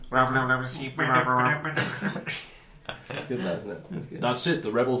It's good, that, isn't it? That's good. That's it. The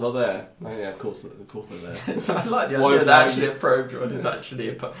rebels are there. Oh yeah, of course they're there. So I like the idea that actually a probe drone is actually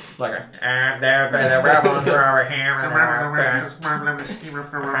the rebels are over here. I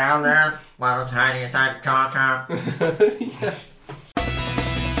found them. One tiny inside Tata. Yeah.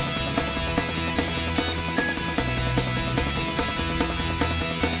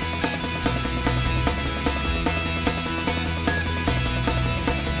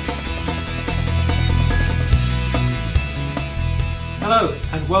 Hello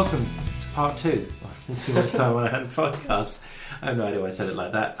and welcome to part 2 of Too Much Time on a Hand podcast. I have no idea why I said it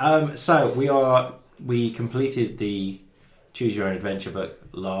like that. So we completed the Choose Your Own Adventure book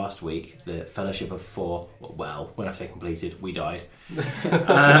last week, the Fellowship of Four. Well, when I say completed, we died.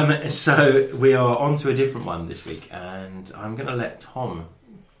 So we are on to a different one this week, and I'm going to let Tom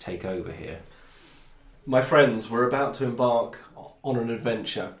take over here. My friends, we're about to embark on an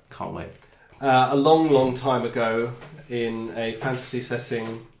adventure. Can't wait. A long, long time ago, in a fantasy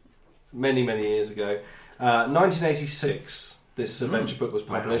setting, many, many years ago, 1986, this adventure book was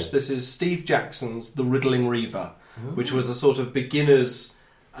published. Wow. This is Steve Jackson's The Riddling Reaver, which was a sort of beginner's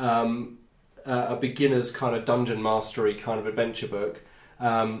kind of dungeon mastery kind of adventure book,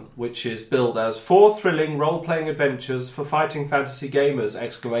 which is billed as 4 thrilling role-playing adventures for fighting fantasy gamers! !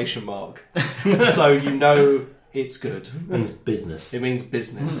 So you know it's good. It means business. It means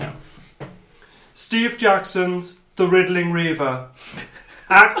business. Yeah. Steve Jackson's The Riddling Reaver.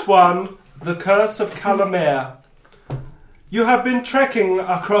 Act 1, The Curse of Calamere. You have been trekking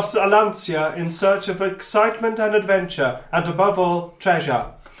across Alancia in search of excitement and adventure, and above all,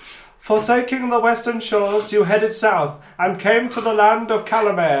 treasure. Forsaking the western shores, you headed south, and came to the land of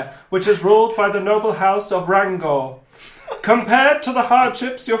Calamere, which is ruled by the noble house of Rangor. Compared to the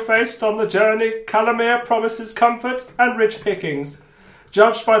hardships you faced on the journey, Calamere promises comfort and rich pickings.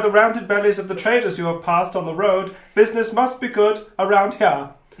 Judged by the rounded bellies of the traders you have passed on the road, business must be good around here.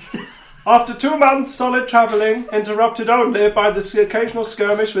 After 2 months solid travelling, interrupted only by the occasional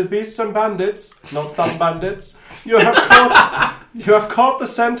skirmish with beasts and bandits, not thumb bandits, you have caught the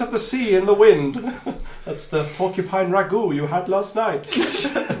scent of the sea in the wind. That's the porcupine ragout you had last night.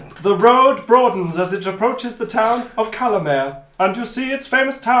 The road broadens as it approaches the town of Calamere, and you see its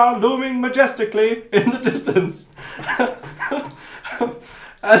famous tower looming majestically in the distance.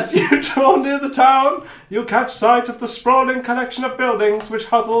 As you draw near the town, you catch sight of the sprawling collection of buildings which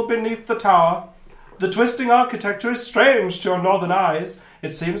huddle beneath the tower. The twisting architecture is strange to your northern eyes.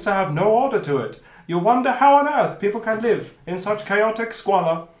 It seems to have no order to it. You wonder how on earth people can live in such chaotic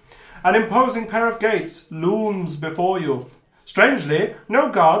squalor. An imposing pair of gates looms before you. Strangely, no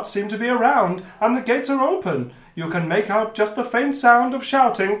guards seem to be around, and the gates are open. You can make out just the faint sound of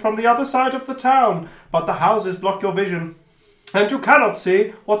shouting from the other side of the town, but the houses block your vision, and you cannot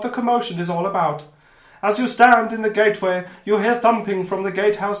see what the commotion is all about. As you stand in the gateway, you hear thumping from the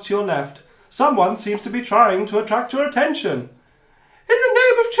gatehouse to your left. Someone seems to be trying to attract your attention. "In the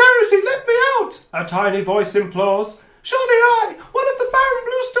name of charity, let me out!" a tiny voice implores. "Surely I, one of the Baron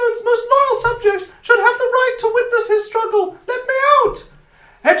Bluestone's most loyal subjects, should have the right to witness his struggle. Let me out!"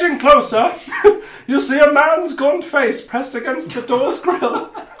 Edging closer, you see a man's gaunt face pressed against the door's grill.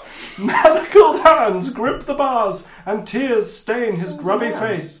 Manacled hands grip the bars, and tears stain his grubby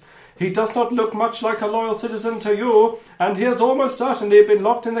face. He does not look much like a loyal citizen to you, and he has almost certainly been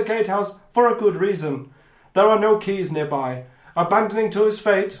locked in the gatehouse for a good reason. There are no keys nearby. Abandoning to his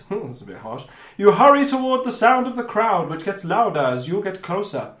fate, that's a bit harsh, you hurry toward the sound of the crowd, which gets louder as you get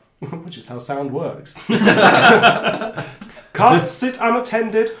closer, which is how sound works. Carts sit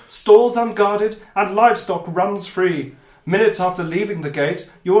unattended, stalls unguarded, and livestock runs free. Minutes after leaving the gate,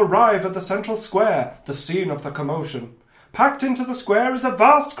 you arrive at the central square, the scene of the commotion. Packed into the square is a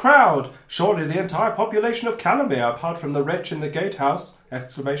vast crowd, surely the entire population of Calamere, apart from the wretch in the gatehouse! !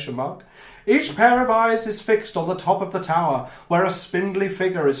 Each pair of eyes is fixed on the top of the tower, where a spindly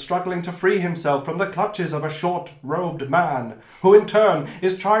figure is struggling to free himself from the clutches of a short-robed man, who in turn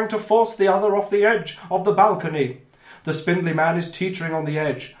is trying to force the other off the edge of the balcony. The spindly man is teetering on the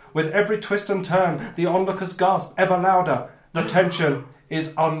edge. With every twist and turn, the onlookers gasp ever louder. The tension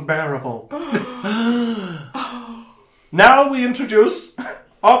is unbearable. Now we introduce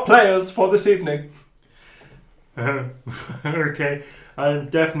our players for this evening. Okay, I'm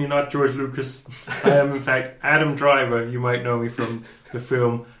definitely not George Lucas. I am, in fact, Adam Driver. You might know me from the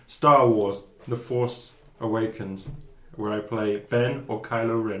film Star Wars: The Force Awakens, where I play Ben or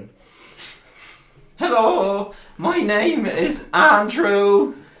Kylo Ren. Hello, my name is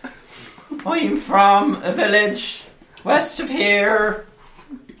Andrew. I'm from a village west of here.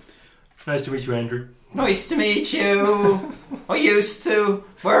 Nice to meet you, Andrew. Nice to meet you. I used to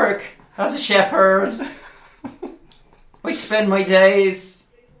work as a shepherd. I spend my days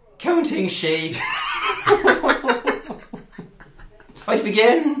counting sheep. I'd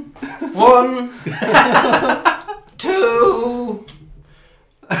begin 1, 2,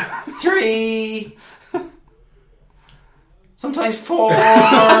 3, sometimes 4.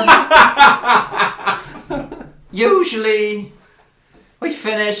 Usually, I'd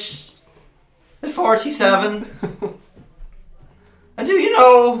finish at 47. And do you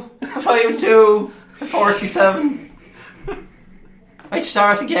know what I would do at 47? I'd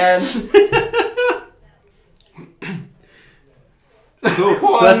start again. Cool.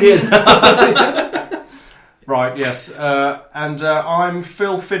 So that's the end. Right, yes. And I'm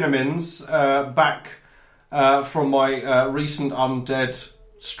Phil Finnemans, back from my recent undead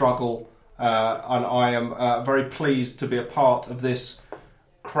struggle, and I am very pleased to be a part of this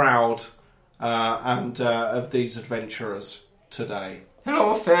crowd and of these adventurers today.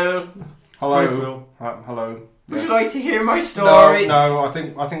 Hello, Phil. Hello. Hi, Phil. Hello. Would you like to hear my story? No, I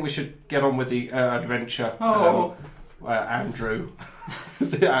think we should get on with the adventure. Oh. Andrew.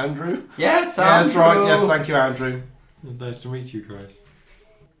 Is it Andrew? Yes, Yes, Andrew. right. Yes, thank you, Andrew. Nice to meet you guys.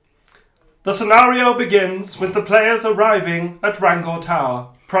 The scenario begins with the players arriving at Rangor Tower,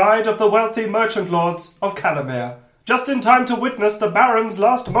 pride of the wealthy merchant lords of Calamere, just in time to witness the Baron's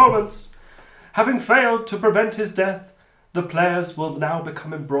last moments. Having failed to prevent his death, the players will now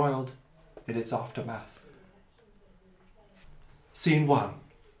become embroiled in its aftermath. Scene 1.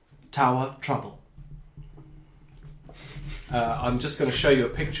 Tower Trouble. I'm just going to show you a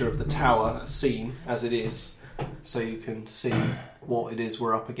picture of the tower scene as it is, so you can see what it is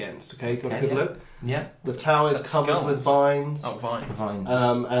we're up against. Okay, got a good look? Yeah. The tower is That's covered skulls. with vines, Oh, fine. Vines.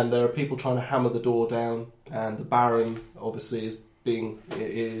 and there are people trying to hammer the door down, and the Baron obviously is in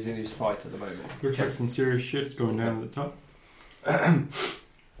his fight at the moment. Looks like some serious shit's going down at the top.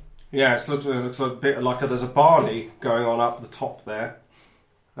 Yeah, it looks a bit like there's a Barney going on up the top there.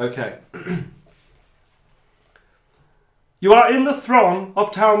 Okay. You are in the throng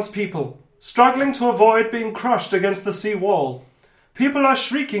of townspeople, struggling to avoid being crushed against the sea wall. People are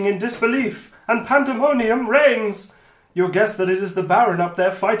shrieking in disbelief, and pandemonium reigns. You guess that it is the Baron up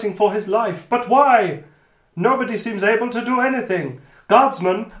there fighting for his life, but why? Nobody seems able to do anything.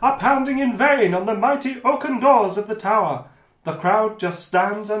 Guardsmen are pounding in vain on the mighty oaken doors of the tower. The crowd just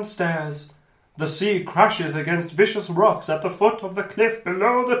stands and stares. The sea crashes against vicious rocks at the foot of the cliff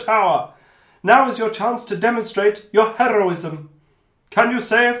below the tower. Now is your chance to demonstrate your heroism. Can you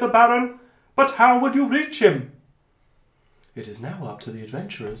save the Baron? But how will you reach him? It is now up to the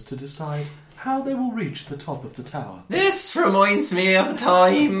adventurers to decide how they will reach the top of the tower. This reminds me of a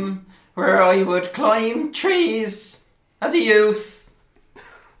time where I would climb trees as a youth.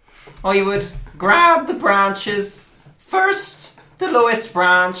 I would grab the branches, first the lowest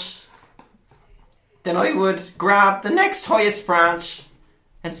branch, then I would grab the next highest branch,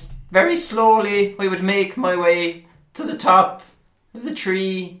 and very slowly I would make my way to the top of the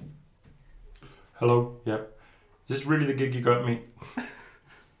tree. Hello. Yep. Is this really the gig you got me?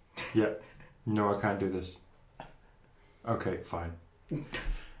 Yep. No, I can't do this. Okay, fine. You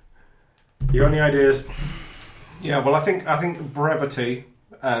got any ideas? Yeah, well, I think brevity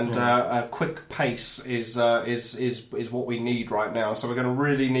and a quick pace is what we need right now. So we're going to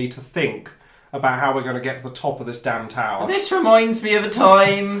really need to think about how we're going to get to the top of this damn tower. This reminds me of a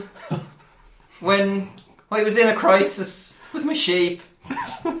time when I was in a crisis with my sheep.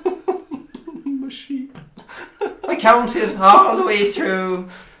 My sheep. I counted all the way through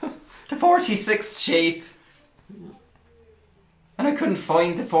to 46 sheep, and I couldn't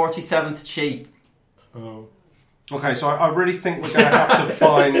find the 47th sheep. Oh. Okay, so I really think we're going to have to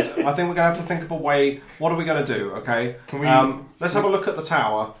find. I think we're going to have to think of a way. What are we going to do? Okay, Can we? let's have a look at the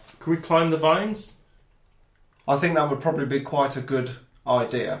tower. Can we climb the vines? I think that would probably be quite a good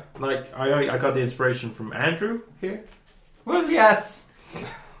idea. Like I got the inspiration from Andrew here. Well, yes,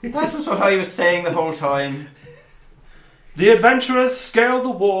 that was what I was saying the whole time. The adventurers scale the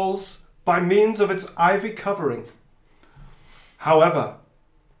walls by means of its ivy covering. However,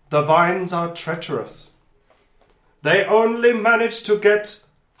 the vines are treacherous. They only manage to get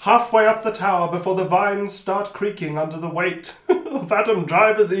halfway up the tower before the vines start creaking under the weight of Adam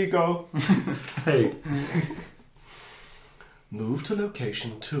Driver's ego. Hey. Move to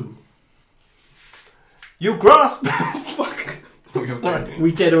location 2. You grasp... Fuck. Sorry.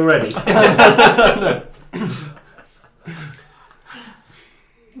 We did already.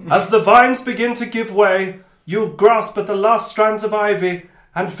 As the vines begin to give way, you grasp at the last strands of ivy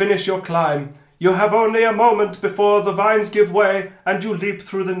and finish your climb. You have only a moment before the vines give way and you leap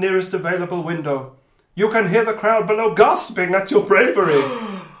through the nearest available window. You can hear the crowd below gasping at your bravery.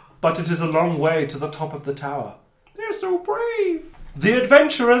 But it is a long way to the top of the tower. They're so brave. The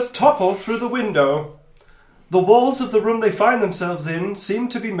adventurers topple through the window. The walls of the room they find themselves in seem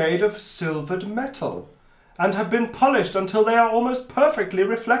to be made of silvered metal, and have been polished until they are almost perfectly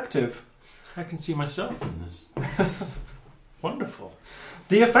reflective. I can see myself in this. Wonderful.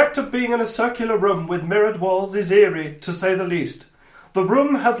 The effect of being in a circular room with mirrored walls is eerie, to say the least. The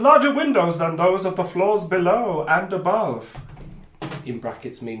room has larger windows than those of the floors below and above. In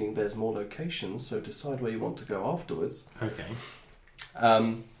brackets, meaning there's more locations, so decide where you want to go afterwards. Okay.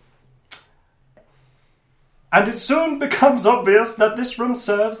 And it soon becomes obvious that this room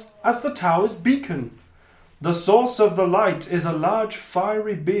serves as the tower's beacon. The source of the light is a large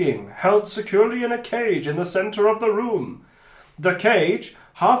fiery being held securely in a cage in the centre of the room. The cage,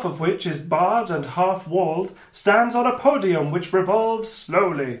 half of which is barred and half walled, stands on a podium which revolves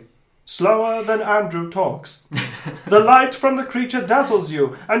slowly. Slower than Andrew talks. The light from the creature dazzles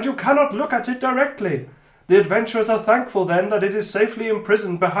you, and you cannot look at it directly. The adventurers are thankful then that it is safely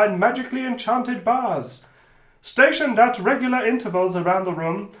imprisoned behind magically enchanted bars. Stationed at regular intervals around the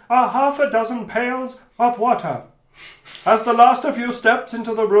room are 6 pails of water. As the last of you steps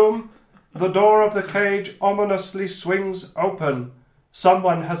into the room, the door of the cage ominously swings open.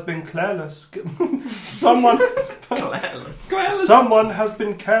 Someone has been careless. Someone has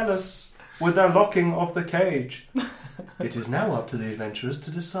been careless with their locking of the cage. It is now up to the adventurers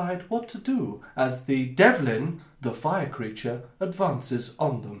to decide what to do as the Devlin, the fire creature, advances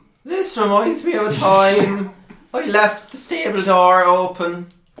on them. This reminds me of a time I left the stable door open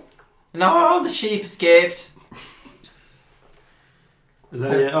and all the sheep escaped. Is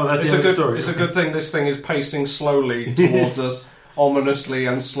that it? Oh, that's the end of the story. It's a good thing this thing is pacing slowly towards us, ominously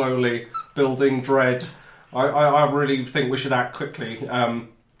and slowly, building dread. I really think we should act quickly.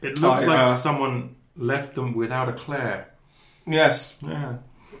 It looks like someone left them without a Claire. Yes. Yeah.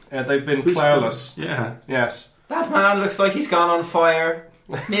 They've been Clairless. Yeah. Yes. That man looks like he's gone on fire.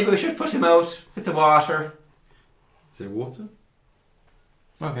 Maybe we should put him out with the water. Is there water?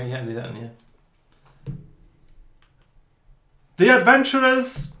 Okay, yeah, do that, yeah. The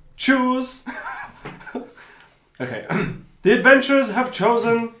adventurers choose... Okay. The adventurers have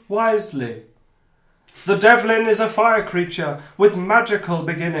chosen wisely. The Devlin is a fire creature with magical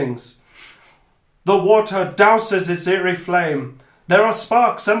beginnings. The water douses its eerie flame. There are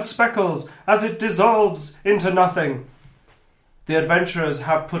sparks and speckles as it dissolves into nothing. The adventurers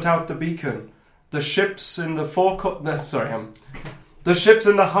have put out the beacon. The ships in the ships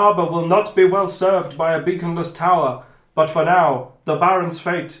in the harbour will not be well served by a beaconless tower, but for now, the Baron's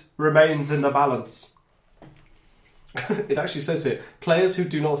fate remains in the balance. It actually says here, players who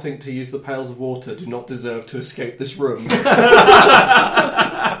do not think to use the pails of water do not deserve to escape this room.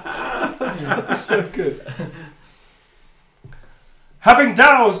 So good. Having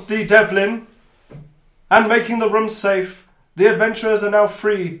doused the Devlin and making the room safe, the adventurers are now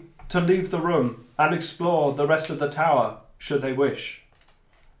free to leave the room and explore the rest of the tower, should they wish.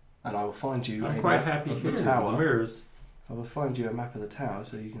 And I will find you I'm a quite map happy of the here tower. with the mirrors. I will find you a map of the tower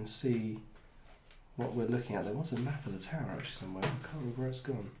so you can see what we're looking at. There was a map of the tower actually somewhere. I can't remember where it's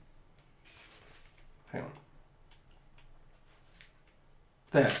gone. Hang on.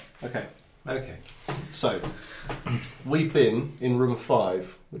 There. Okay. Okay. So, we've been in room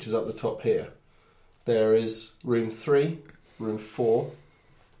 5, which is up the top here. There is room 3, room 4,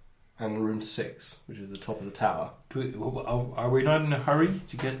 and room 6, which is the top of the tower. Are we not in a hurry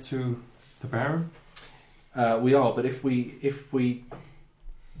to get to the Baron? We are, but if we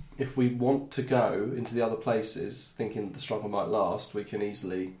want to go into the other places, thinking the struggle might last, we can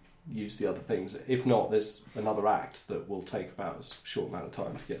easily use the other things. If not, there's another act that will take about a short amount of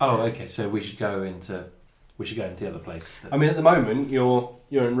time to get. Oh, okay. So we should go into the other places. Then. I mean, at the moment you're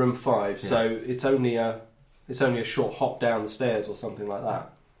in room 5, Yeah. so it's only a short hop down the stairs or something like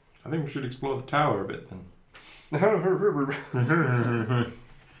that. I think we should explore the tower a bit then.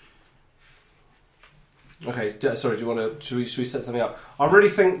 Okay, sorry, should we set something up? I really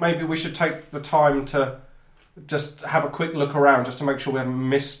think maybe we should take the time to just have a quick look around just to make sure we haven't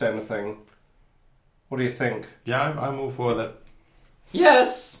missed anything. What do you think? Yeah, I'm all for that.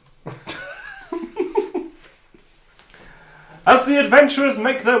 Yes! As the adventurers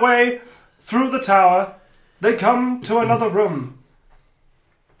make their way through the tower, they come to another room.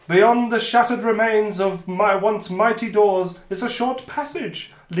 Beyond the shattered remains of my once mighty doors is a short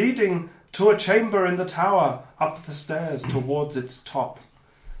passage leading to a chamber in the tower, up the stairs towards its top.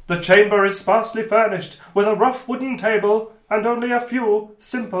 The chamber is sparsely furnished with a rough wooden table and only a few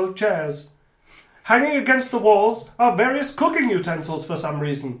simple chairs. Hanging against the walls are various cooking utensils for some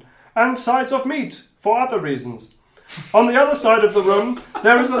reason, and sides of meat for other reasons. On the other side of the room,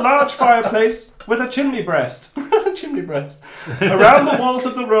 there is a large fireplace with a chimney breast. Chimney breast. Around the walls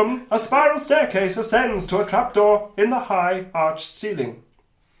of the room, a spiral staircase ascends to a trapdoor in the high arched ceiling.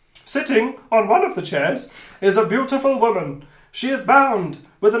 Sitting on one of the chairs is a beautiful woman. She is bound,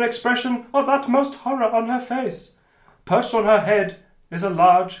 with an expression of utmost horror on her face. Perched on her head is a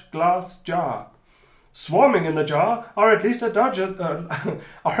large glass jar. Swarming in the jar are at least a dozen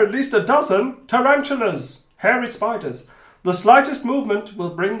tarantulas, hairy spiders. The slightest movement will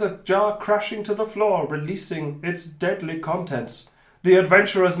bring the jar crashing to the floor, releasing its deadly contents. The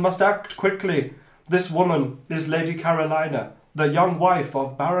adventurers must act quickly. This woman is Lady Carolina, the young wife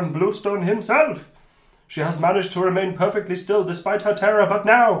of Baron Bluestone himself. She has managed to remain perfectly still despite her terror, but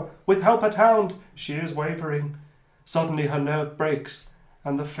now, with help at hand, she is wavering. Suddenly her nerve breaks,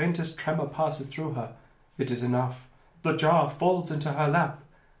 and the faintest tremor passes through her. It is enough. The jar falls into her lap,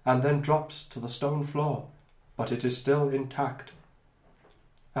 and then drops to the stone floor, but it is still intact.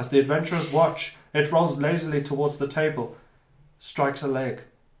 As the adventurers watch, it rolls lazily towards the table, strikes a leg,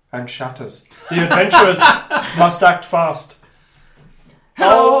 and shatters. The adventurers must act fast.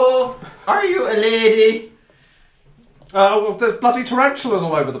 Hello! Are you a lady? Well, there's bloody tarantulas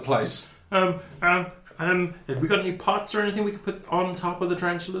all over the place. Have we got any pots or anything we could put on top of the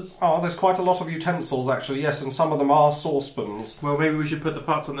tarantulas? Oh, there's quite a lot of utensils, actually, yes, and some of them are saucepans. Well, maybe we should put the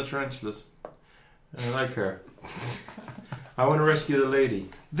pots on the tarantulas. I like her. I want to rescue the lady.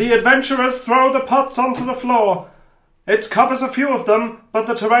 The adventurers throw the pots onto the floor. It covers a few of them, but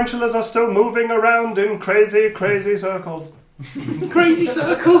the tarantulas are still moving around in crazy, crazy circles. Crazy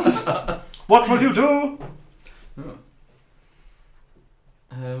circles? What will you do?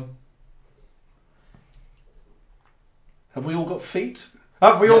 Have we all got feet?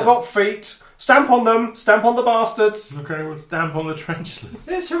 Have we all got feet? Stamp on them. Stamp on the bastards. Okay, we'll stamp on the tarantulas.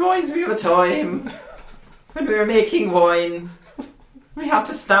 This reminds me of a time when we were making wine. We had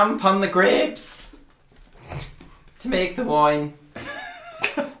to stamp on the grapes to make the wine.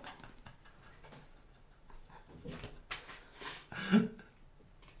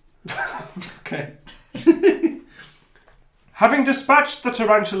 Okay. Having dispatched the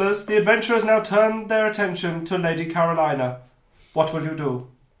tarantulas, the adventurers now turn their attention to Lady Carolina. What will you do?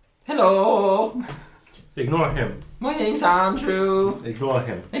 Hello, Ignore him. my name's Andrew. Ignore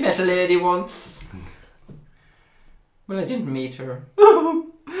him. I met a lady once. Well, I didn't meet her.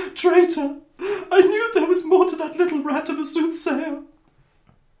 Oh, traitor! I knew there was more to that little rat of a soothsayer.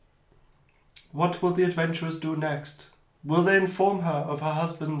 What will the adventurers do next? Will they inform her of her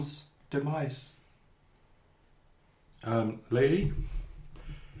husband's demise? Lady?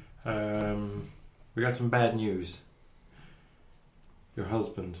 We got some bad news. Your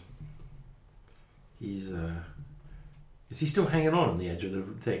husband. He's, is he still hanging on the edge of the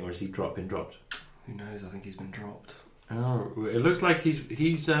thing, or is he dropped? Who knows? I think he's been dropped. Oh, it looks like he's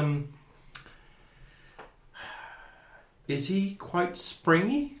is he quite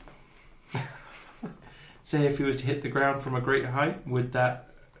springy? Say if he was to hit the ground from a great height, would that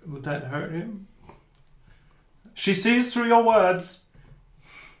hurt him? She sees through your words.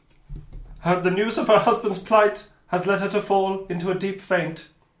 The news of her husband's plight has led her to fall into a deep faint.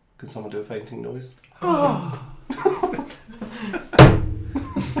 Can someone do a fainting noise?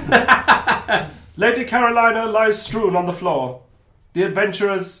 Lady Carolina lies strewn on the floor. The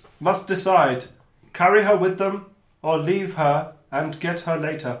adventurers must decide. Carry her with them or leave her and get her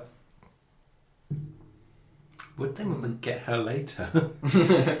later. Would they get her later?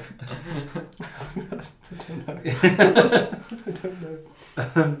 I don't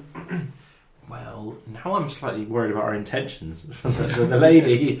know. Well, now I'm slightly worried about our intentions for the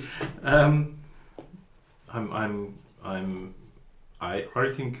lady.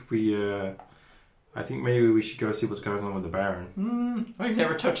 I think maybe we should go see what's going on with the Baron. I've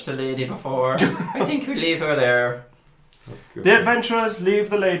never touched a lady before. I think we leave her there. The adventurers leave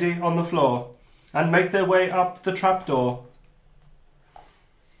the lady on the floor and make their way up the trapdoor.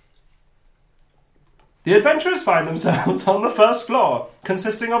 The adventurers find themselves on the first floor,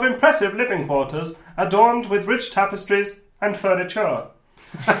 consisting of impressive living quarters adorned with rich tapestries and furniture.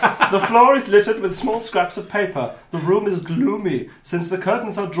 The floor is littered with small scraps of paper. The room is gloomy, since the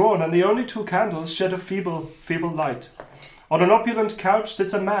curtains are drawn and the only 2 candles shed a feeble light. On an opulent couch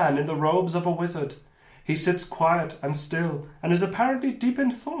sits a man in the robes of a wizard. He sits quiet and still, and is apparently deep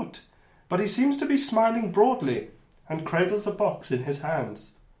in thought, but he seems to be smiling broadly, and cradles a box in his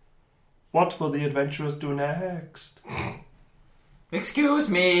hands. What will the adventurers do next? Excuse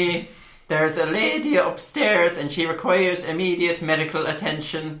me, there's a lady upstairs and she requires immediate medical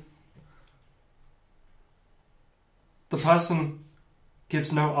attention. The person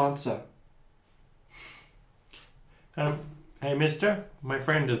gives no answer. Hey, mister, my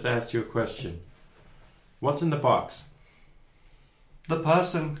friend just asked you a question. What's in the box? The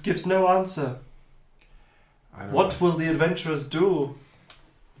person gives no answer. What will the adventurers do?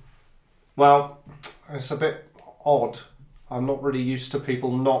 Well, it's a bit odd. I'm not really used to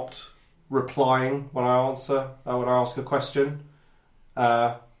people not replying when I ask a question.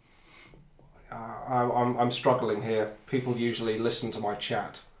 I'm struggling here. People usually listen to my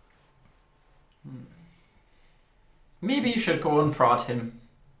chat. Maybe you should go and prod him.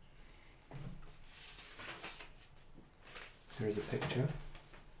 Here's a picture.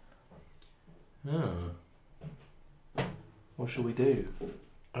 Oh. What shall we do?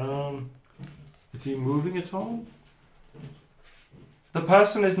 Is he moving at all? The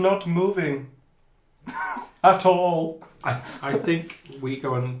person is not moving at all. I think we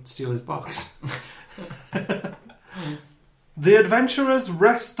go and steal his box. The adventurers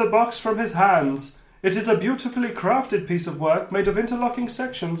wrest the box from his hands. It is a beautifully crafted piece of work made of interlocking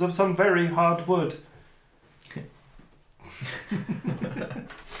sections of some very hard wood.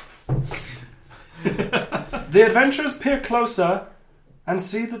 The adventurers peer closer and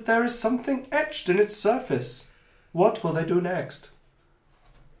see that there is something etched in its surface. What will they do next?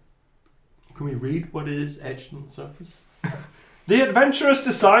 Can we read what it is etched on the surface? The adventurers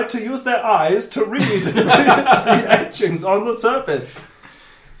decide to use their eyes to read the etchings on the surface.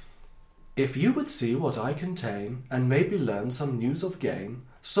 If you would see what I contain, and maybe learn some news of gain,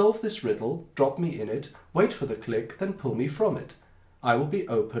 solve this riddle, drop me in it, wait for the click, then pull me from it. I will be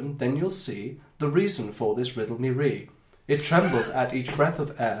open, then you'll see the reason for this riddle me ree. It trembles at each breath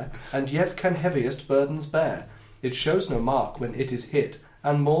of air, and yet can heaviest burdens bear. It shows no mark when it is hit,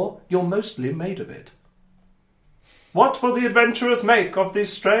 and more, you're mostly made of it. What will the adventurers make of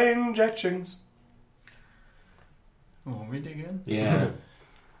these strange etchings? Oh, read it again? Yeah.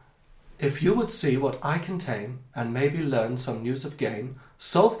 If you would see what I contain, and maybe learn some news of gain,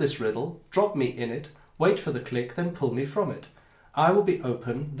 solve this riddle, drop me in it, wait for the click, then pull me from it. I will be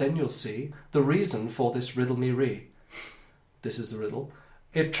open, then you'll see the reason for this riddle me ree. This is the riddle.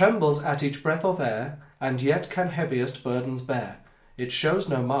 It trembles at each breath of air, and yet can heaviest burdens bear. It shows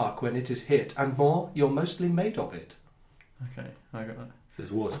no mark when it is hit, and more, you're mostly made of it. Okay, I got it.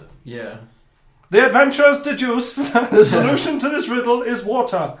 There's water. Yeah. The adventurers deduce that the solution to this riddle is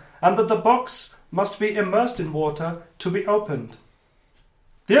water, and that the box must be immersed in water to be opened.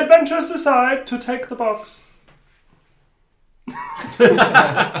 The adventurers decide to take the box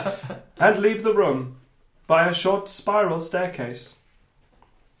and leave the room by a short spiral staircase.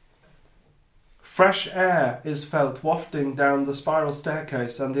 Fresh air is felt wafting down the spiral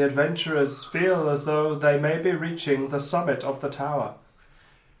staircase, and the adventurers feel as though they may be reaching the summit of the tower.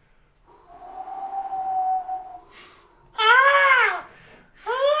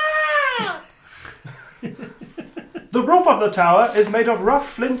 The roof of the tower is made of rough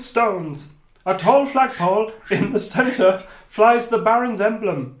flint stones. A tall flagpole in the centre flies the Baron's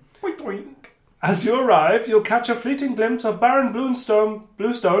emblem. Boink, boink. As you arrive, you'll catch a fleeting glimpse of Baron Bluestone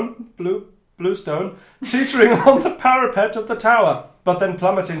teetering on the parapet of the tower, but then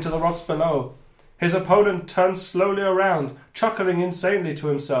plummeting to the rocks below. His opponent turns slowly around, chuckling insanely to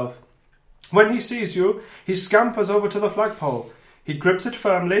himself. When he sees you, he scampers over to the flagpole. He grips it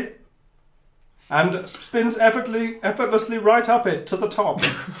firmly and spins effortlessly right up it to the top.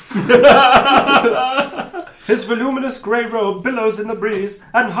 His voluminous grey robe billows in the breeze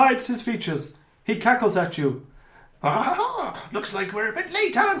and hides his features. He cackles at you. Ah, looks like we're a bit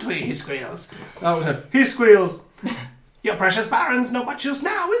late, aren't we? He squeals. He squeals. Your precious Baron's not much use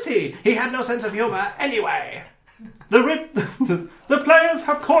now, is he? He had no sense of humour anyway. The players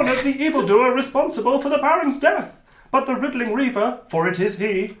have cornered the evildoer responsible for the Baron's death, but the riddling Reaver, for it is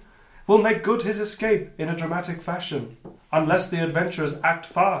he, will make good his escape in a dramatic fashion, unless the adventurers act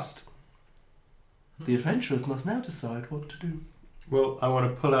fast. The adventurers must now decide what to do. Well, I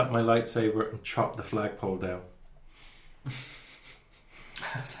want to pull out my lightsaber and chop the flagpole down.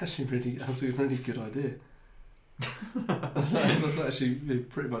 That's a really good idea. That's actually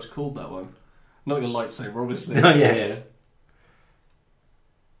pretty much called that one. Not your lightsaber, obviously. Oh, yeah.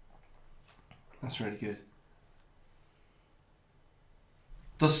 That's really good.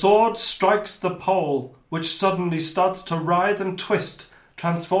 The sword strikes the pole, which suddenly starts to writhe and twist,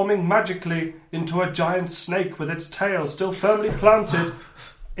 transforming magically into a giant snake with its tail still firmly planted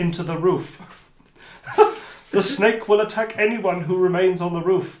into the roof. The snake will attack anyone who remains on the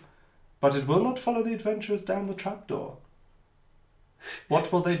roof, but it will not follow the adventurers down the trapdoor.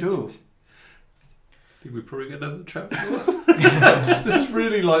 What will they do? I think we probably get down the trapdoor. This is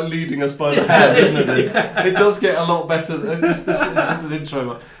really like leading us by the hand, isn't it? It does get a lot better. This is just an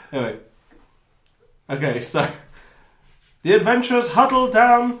intro. Anyway. Okay, so The adventurers huddle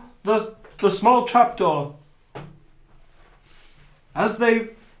down the small trapdoor. As the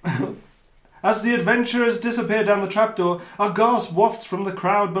adventurers disappear down the trapdoor, a gasp wafts from the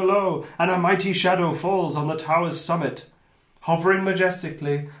crowd below, and a mighty shadow falls on the tower's summit. Hovering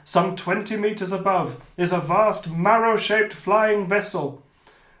majestically, some 20 meters above, is a vast marrow-shaped flying vessel.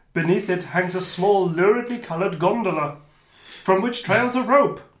 Beneath it hangs a small, luridly coloured gondola, from which trails a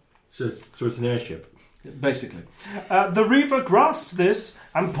rope. So it's an airship. Basically. The Reaver grasps this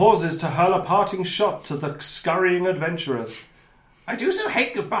and pauses to hurl a parting shot to the scurrying adventurers. I do so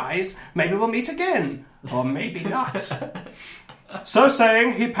hate goodbyes. Maybe we'll meet again. Or maybe not. So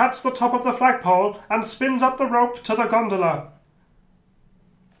saying, he pats the top of the flagpole and spins up the rope to the gondola.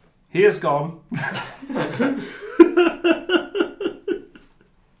 He is gone.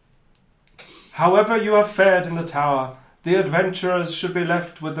 However you have fared in the tower, the adventurers should be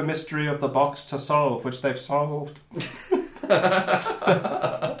left with the mystery of the box to solve, which they've solved.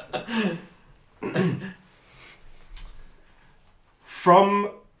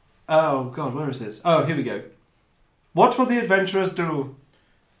 Oh god, where is this? Oh, here we go. What will the adventurers do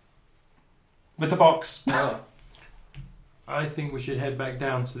with the box? I think we should head back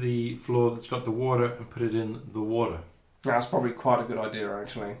down to the floor that's got the water and put it in the water. That's probably quite a good idea,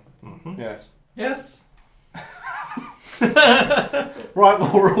 actually. Mm-hmm. Yes. Yes. Right,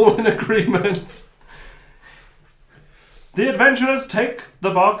 well, we're all in agreement. The adventurers take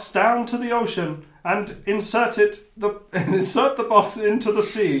the box down to the ocean and insert the box into the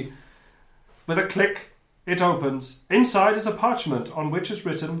sea. With a click, it opens. Inside is a parchment on which is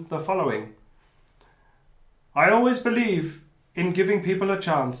written the following. I always believe in giving people a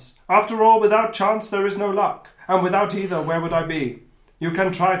chance. After all, without chance there is no luck, and without either, where would I be? You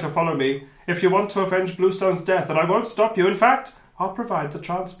can try to follow me if you want to avenge Bluestone's death, and I won't stop you. In fact, I'll provide the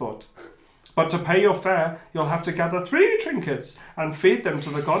transport. But to pay your fare, you'll have to gather 3 trinkets and feed them to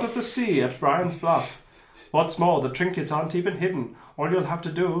the god of the sea at Brian's Bluff. What's more, the trinkets aren't even hidden. All you'll have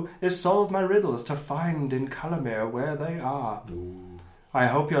to do is solve my riddles to find in Calamere where they are. Ooh. I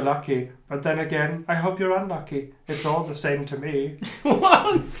hope you're lucky, but then again, I hope you're unlucky. It's all the same to me.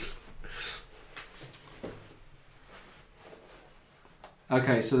 What?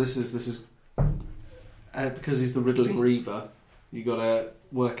 Okay, so this is because he's the riddling Reaver. You got to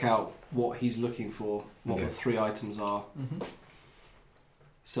work out what he's looking for, what Okay. the 3 items are. Mm-hmm.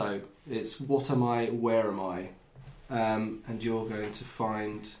 So it's what am I, where am I, and you're going to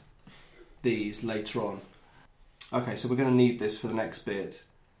find these later on. Okay, so we're going to need this for the next bit,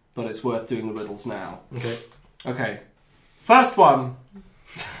 but it's worth doing the riddles now. Okay. Okay, first one.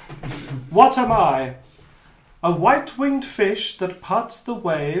 What am I? A white-winged fish that parts the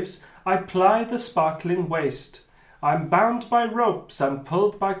waves, I ply the sparkling waste. I'm bound by ropes and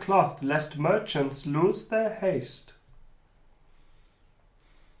pulled by cloth, lest merchants lose their haste.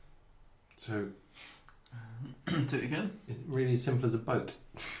 So, Do it again. is it really as simple as a boat?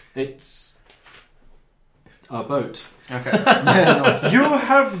 It's a boat. Okay. Nice. You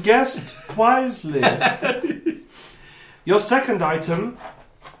have guessed wisely. Your second item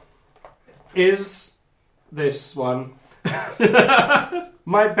is this one.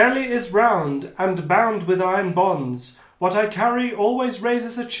 My belly is round and bound with iron bonds. What I carry always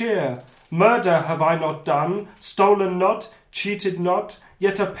raises a cheer. Murder have I not done, stolen not, cheated not,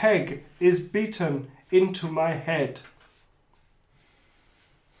 yet a peg is beaten into my head.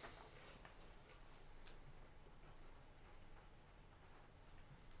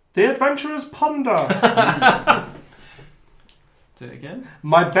 The adventurers ponder. Do it again.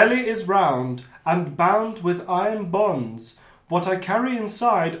 My belly is round and bound with iron bonds. What I carry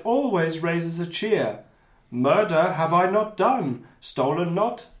inside always raises a cheer. Murder have I not done, stolen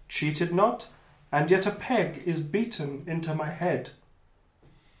not, cheated not, and yet a peg is beaten into my head.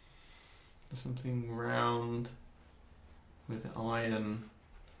 Something round with iron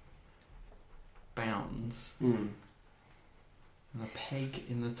bounds and a peg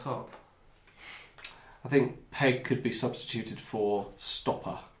in the top. I think peg could be substituted for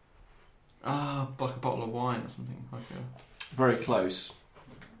stopper. Ah, like a bottle of wine or something. Like a Very close.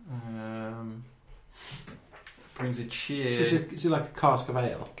 brings a cheer. So is it like a cask of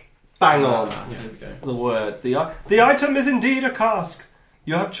ale? Bang on. There we go. The word. The item is indeed a cask.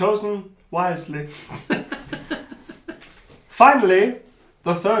 You have chosen wisely. Finally,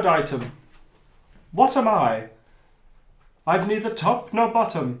 the third item. What am I? I've neither top nor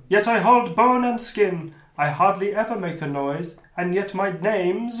bottom, yet I hold bone and skin. I hardly ever make a noise, and yet my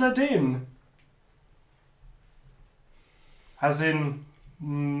name's a din. As in,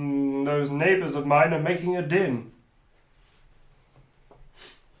 those neighbours of mine are making a din.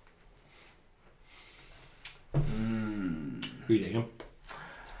 Reading them.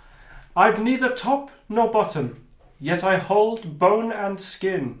 I've neither top nor bottom, yet I hold bone and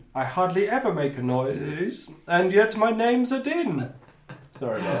skin. I hardly ever make a noise, and yet my name's a din.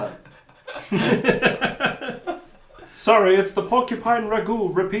 Sorry about that. Sorry, it's the porcupine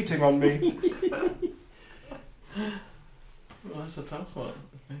ragout repeating on me. Well, that's a tough one.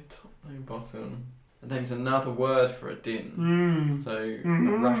 No top, no bottom. The name's another word for a din. So a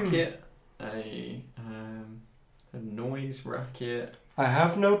racket, a noise racket. I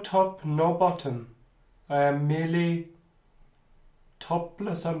have no top nor bottom. I am merely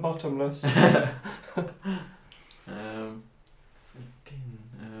topless and bottomless. A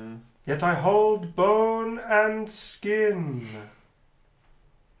din. Yet I hold bone and skin.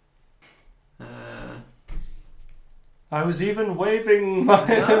 I was even waving my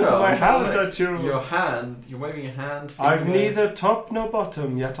hand at you. Your hand. You're waving your hand. Finger. I've neither top nor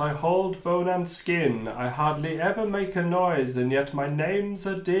bottom, yet I hold bone and skin. I hardly ever make a noise, and yet my name's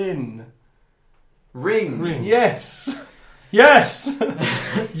a din. Ring. Yes. Yes.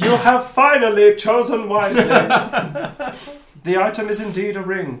 You have finally chosen wisely. The item is indeed a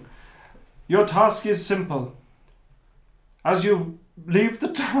ring. Your task is simple. As you leave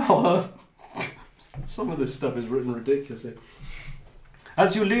the tower... Some of this stuff is written ridiculously.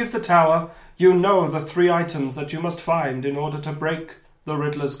 As you leave the tower, you know the 3 items that you must find in order to break the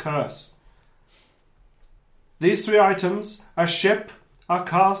Riddler's curse. These 3 items, a ship, a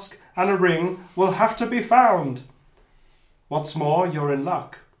cask, and a ring, will have to be found. What's more, you're in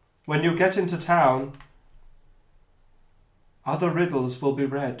luck. When you get into town, other riddles will be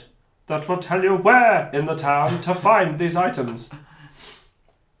read that will tell you where in the town to find these items.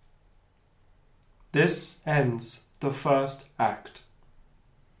 This ends the first act.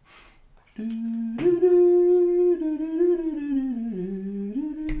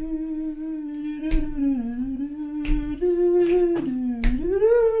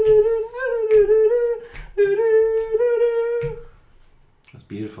 That's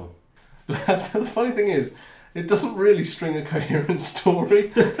beautiful. The funny thing is, it doesn't really string a coherent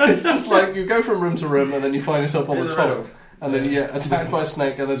story. It's just like you go from room to room and then you find yourself on the top. And then you get attacked by a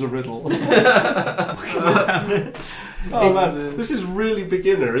snake and there's a riddle. Oh man, this is really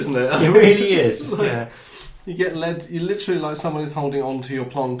beginner, isn't it? It really is. Like, yeah. You get led, you literally like someone is holding on to your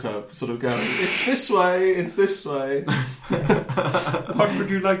plonker, sort of going, it's this way, it's this way. What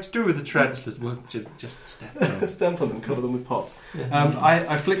would you like to do with the tarantulas? Well, just step on them. Stamp on them, cover them with pots.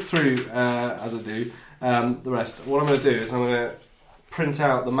 I flick through, as I do, the rest. What I'm going to do is I'm going to print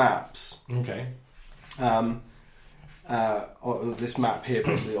out the maps. Okay. This map here,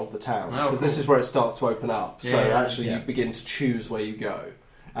 basically, of the town. Because this is where it starts to open up. So actually you begin to choose where you go.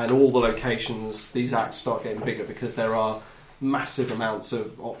 And all the locations, these acts start getting bigger because there are massive amounts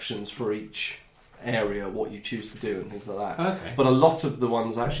of options for each area, what you choose to do and things like that. Okay. But a lot of the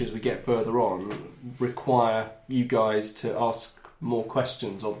ones, actually, as we get further on, require you guys to ask more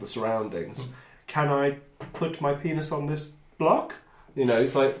questions of the surroundings. Can I put my penis on this block? You know,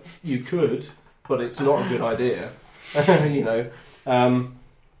 it's like, you could, but it's not a good idea. You know,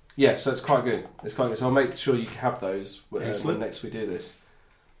 so it's quite good. It's quite good. So I'll make sure you have those when next we do this.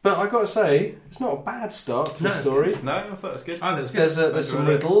 But I got to say, it's not a bad start to the story. No, I thought it was good. Oh, that was good. There's some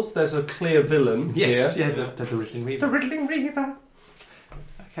riddles. There's a clear villain. Yes, here. yeah, the Riddling Reaver. The Riddling Reaver.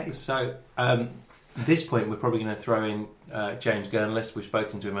 Okay, so at this point we're probably going to throw in James Gurnlist. We've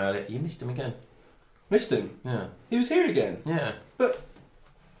spoken to him earlier. You missed him again. Missed him. Yeah. He was here again. Yeah. But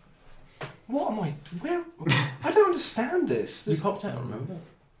what am I? Where? I don't understand this. You popped out, remember?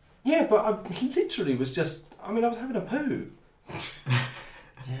 Yeah, but I literally was just. I mean, I was having a poo.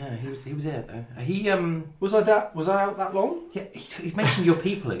 Yeah, he was there though. He Was I out that long? Yeah, he mentioned your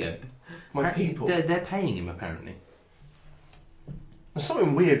people again. My Apparently, people. They're paying him apparently. There's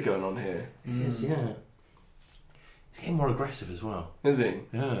something weird going on here. It is, yeah. He's getting more aggressive as well. Is he?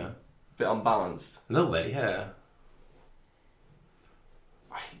 Yeah. A bit unbalanced. A little bit, yeah.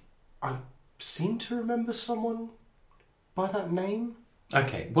 I seem to remember someone by that name.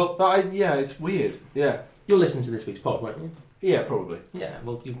 Okay, well, But it's weird. Yeah. you'll listen to this week's pod, won't you? Yeah, probably. Yeah,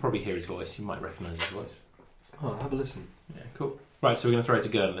 well, you'll probably hear his voice. You might recognise his voice. Oh, have a listen. Yeah, cool. Right, so we're going to throw it to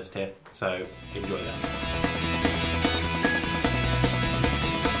Gurnlist here. So enjoy that.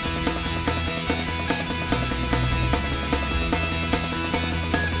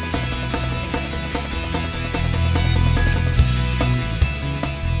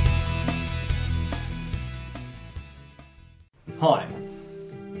 Hi,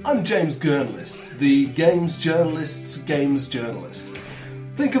 I'm James Gurnlist, the games journalist's games journalist.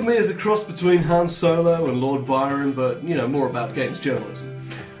 Think of me as a cross between Han Solo and Lord Byron, but, more about games journalism.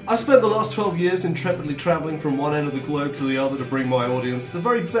 I've spent the last 12 years intrepidly travelling from one end of the globe to the other to bring my audience the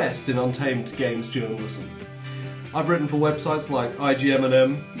very best in untamed games journalism. I've written for websites like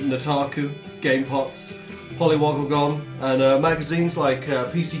IGM&M, Nataku, GamePots, Polywogglegon, and magazines like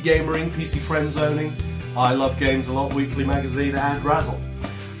PC Gamering, PC Friendzoning, I Love Games A Lot Weekly Magazine, and Razzle.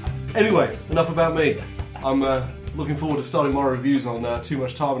 Anyway, enough about me. I'm looking forward to starting my reviews on Too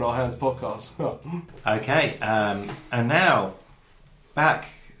Much Time in Our Hands podcast. Okay, and now, back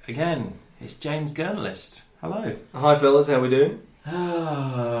again, it's James Journalist. Hello. Hi fellas, how we doing?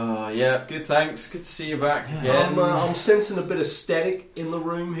 Oh, yeah, good, thanks. Good to see you back again. I'm sensing a bit of static in the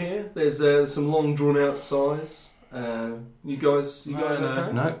room here. There's some long drawn out sighs. You guys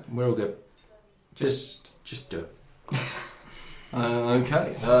okay? No, we're all good. Just do it.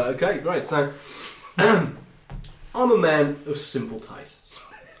 Okay, great. So, I'm a man of simple tastes.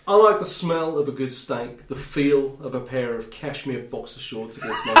 I like the smell of a good steak, the feel of a pair of cashmere boxer shorts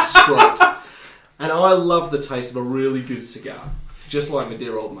against my scrot, and I love the taste of a really good cigar, just like my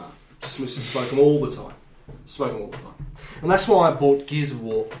dear old man. Just used to smoke them all the time. And that's why I bought Gears of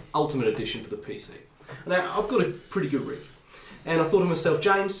War Ultimate Edition for the PC. Now, I've got a pretty good rig, and I thought to myself,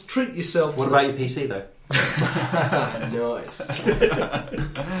 James, treat yourself. What about your PC though? Nice.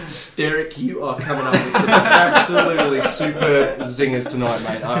 Derek, you are coming up with some absolutely superb zingers tonight,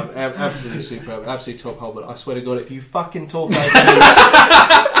 mate. Absolutely superb, absolutely top hole, but I swear to God, if you fucking talk over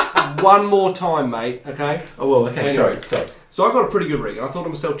me one more time, mate, okay? Oh, well, okay, Anyway, sorry. So I got a pretty good rig, and I thought to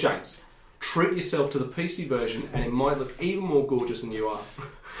myself, James, treat yourself to the PC version, and it might look even more gorgeous than you are.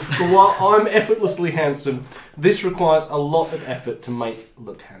 But while I'm effortlessly handsome, this requires a lot of effort to make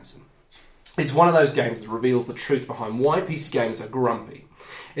look handsome. It's one of those games that reveals the truth behind why PC gamers are grumpy.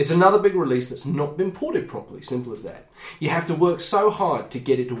 It's another big release that's not been ported properly, simple as that. You have to work so hard to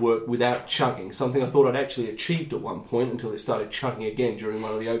get it to work without chugging, something I thought I'd actually achieved at one point until it started chugging again during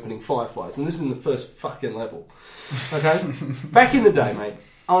one of the opening firefights, and this is in the first fucking level. Okay? Back in the day, mate,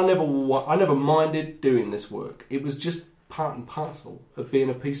 I never minded doing this work. It was just part and parcel of being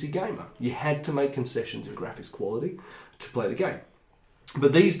a PC gamer. You had to make concessions in graphics quality to play the game.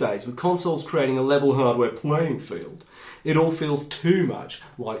 But these days, with consoles creating a level hardware playing field, it all feels too much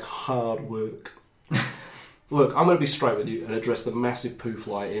like hard work. Look, I'm going to be straight with you and address the massive poo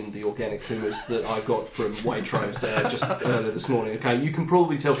fly in the organic hummus that I got from Waitrose just earlier this morning. Okay, you can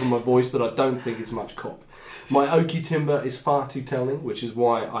probably tell from my voice that I don't think it's much cop. My oaky timber is far too telling, which is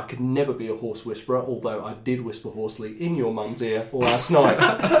why I could never be a horse whisperer, although I did whisper hoarsely in your mum's ear last night.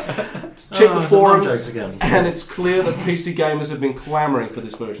 Check the forums, and it's clear that PC gamers have been clamouring for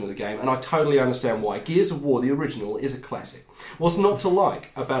this version of the game, and I totally understand why. Gears of War, the original, is a classic. What's not to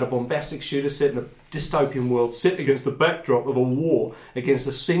like about a bombastic shooter set in a dystopian world set against the backdrop of a war against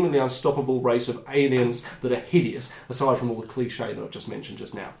a seemingly unstoppable race of aliens that are hideous, aside from all the cliche that I've just mentioned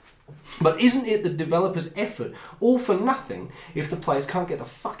just now? But isn't it the developer's effort all for nothing if the players can't get the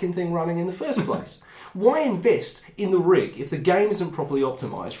fucking thing running in the first place? Why invest in the rig if the game isn't properly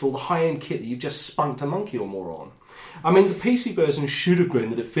optimised for all the high-end kit that you've just spunked a monkey or more on? I mean, the PC version should have been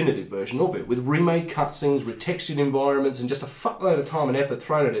the definitive version of it, with remade cutscenes, retextured environments, and just a fuckload of time and effort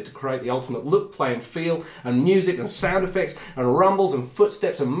thrown at it to create the ultimate look, play and feel, and music and sound effects, and rumbles and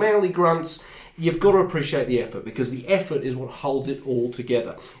footsteps and manly grunts. You've got to appreciate the effort, because the effort is what holds it all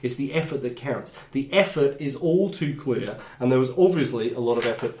together. It's the effort that counts. The effort is all too clear, and there was obviously a lot of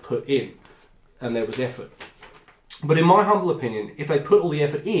effort put in. And there was effort. But in my humble opinion, if they put all the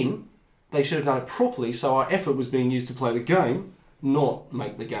effort in, they should have done it properly, so our effort was being used to play the game, not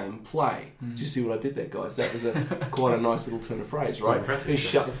make the game play. Did you see what I did there, guys? That was quite a nice little turn of phrase, right?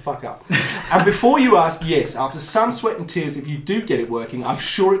 Shut the fuck up. And before you ask, yes, after some sweat and tears, if you do get it working, I'm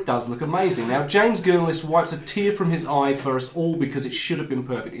sure it does look amazing. Now, James Journalist wipes a tear from his eye for us all because it should have been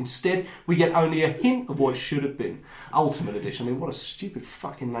perfect. Instead, we get only a hint of what it should have been. Ultimate Edition. I mean, what a stupid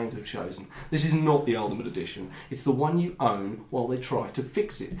fucking name to have chosen. This is not the Ultimate Edition. It's the one you own while they try to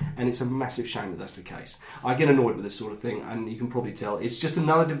fix it. And it's a massive shame that that's the case. I get annoyed with this sort of thing, and you can probably tell. It's just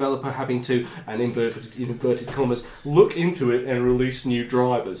another developer having to, and inverted commas, look into it and release new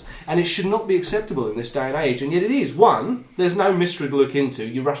drivers. And it should not be acceptable in this day and age, and yet it is. One, there's no mystery to look into,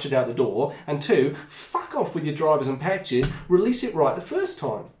 you rush it out the door, and two, fuck off with your drivers and patches, release it right the first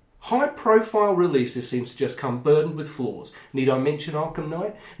time. High-profile releases seem to just come burdened with flaws. Need I mention Arkham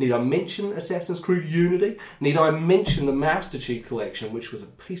Knight? Need I mention Assassin's Creed Unity? Need I mention the Master Chief Collection, which was a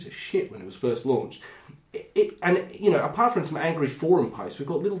piece of shit when it was first launched? Apart from some angry forum posts, we've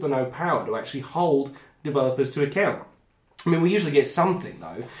got little to no power to actually hold developers to account. I mean, we usually get something,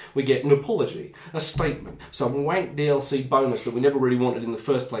 though. We get an apology, a statement, some wank DLC bonus that we never really wanted in the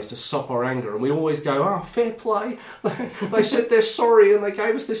first place to sop our anger, and we always go, oh, fair play. They said they're sorry, and they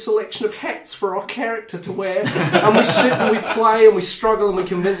gave us this selection of hats for our character to wear, and we sit and we play, and we struggle, and we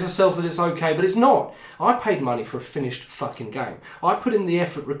convince ourselves that it's okay, but it's not. I paid money for a finished fucking game. I put in the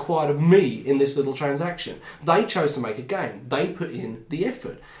effort required of me in this little transaction. They chose to make a game. They put in the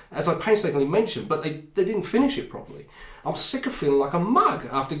effort, as I painstakingly mentioned, but they didn't finish it properly. I'm sick of feeling like a mug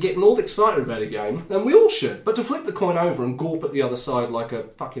after getting all excited about a game, and we all should. But to flip the coin over and gawp at the other side like a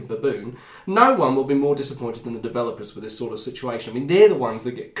fucking baboon, no one will be more disappointed than the developers with this sort of situation. I mean, they're the ones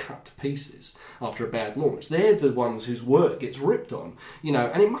that get cut to pieces after a bad launch. They're the ones whose work gets ripped on,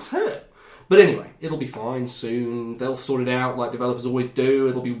 and it must hurt. But anyway, it'll be fine soon. They'll sort it out like developers always do.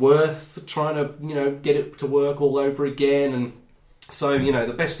 It'll be worth trying to, get it to work all over again. And so,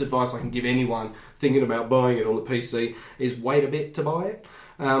 the best advice I can give anyone thinking about buying it on the PC is wait a bit to buy it.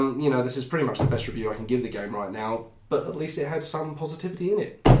 This is pretty much the best review I can give the game right now, but at least it has some positivity in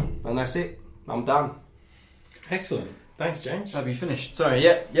it. And that's it. I'm done. Excellent. Thanks, James. Have you finished? Sorry,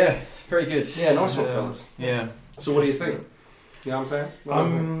 yeah, very good. Yeah, nice one, fellas. Yeah. So what do you think? You know what I'm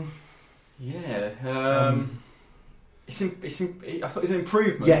saying? I thought it was an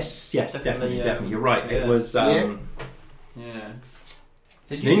improvement. Yes, definitely. You're right. It was. Yeah.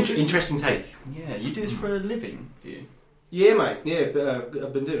 It's an interesting take. Yeah, you do this for a living, do you? Yeah, mate. Yeah, but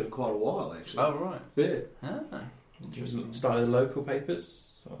I've been doing it quite a while, actually. Oh, right. Yeah. Did you start with the local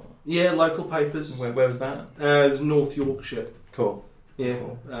papers? Or? Yeah, local papers. Where was that? It was North Yorkshire. Cool. Yeah,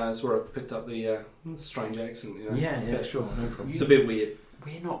 Cool. That's where I picked up the strange accent. Yeah, sure, no problem. It's a bit weird.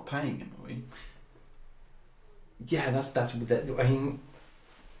 We're not paying him, are we? Yeah, that's. I mean,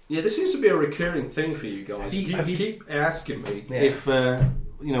 yeah, this seems to be a recurring thing for you guys. Have you keep asking me Yeah. if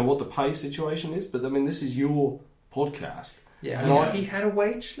what the pay situation is, but I mean, this is your podcast. yeah. And Have you had a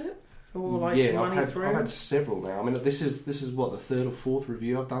wage slip or money I've through? had several now. I mean, this is what the third or fourth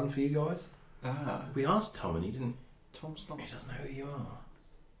review I've done for you guys. We asked Tom, and he didn't. Tom's not. He doesn't know who you are.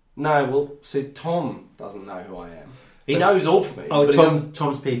 No, well, see, Tom doesn't know who I am. He knows of me. Oh, but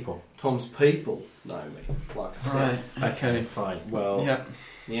Tom's people. Tom's people know me. Like I said. Right. Okay, fine. Well,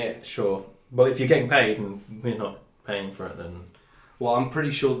 Yeah. sure. Well, if you're getting paid and we're not paying for it, then Well, I'm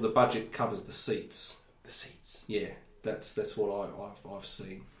pretty sure that the budget covers the seats. the seats. Yeah, that's what I've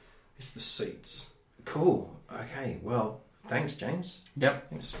seen. It's the seats. Cool. Okay. Well, thanks, James. Yep.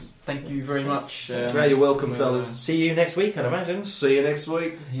 Thanks. Thank you very much. Yeah, you're welcome, fellas. See you next week, I'd imagine. See you next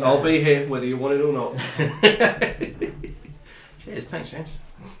week. Yeah. I'll be here whether you want it or not. Cheers. Thanks, James.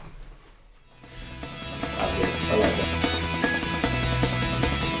 That's good. I like that.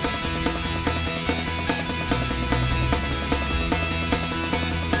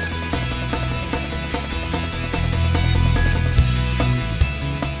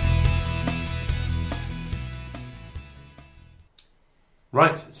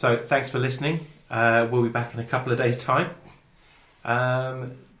 Right, so thanks for listening. We'll be back in a couple of days' time.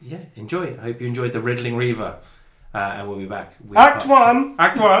 Enjoy. I hope you enjoyed the Riddling Reaver. And we'll be back with Act 1!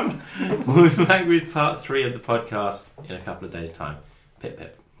 We'll be back with part 3 of the podcast in a couple of days' time. Pip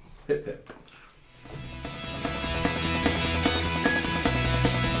pip. Pip pip.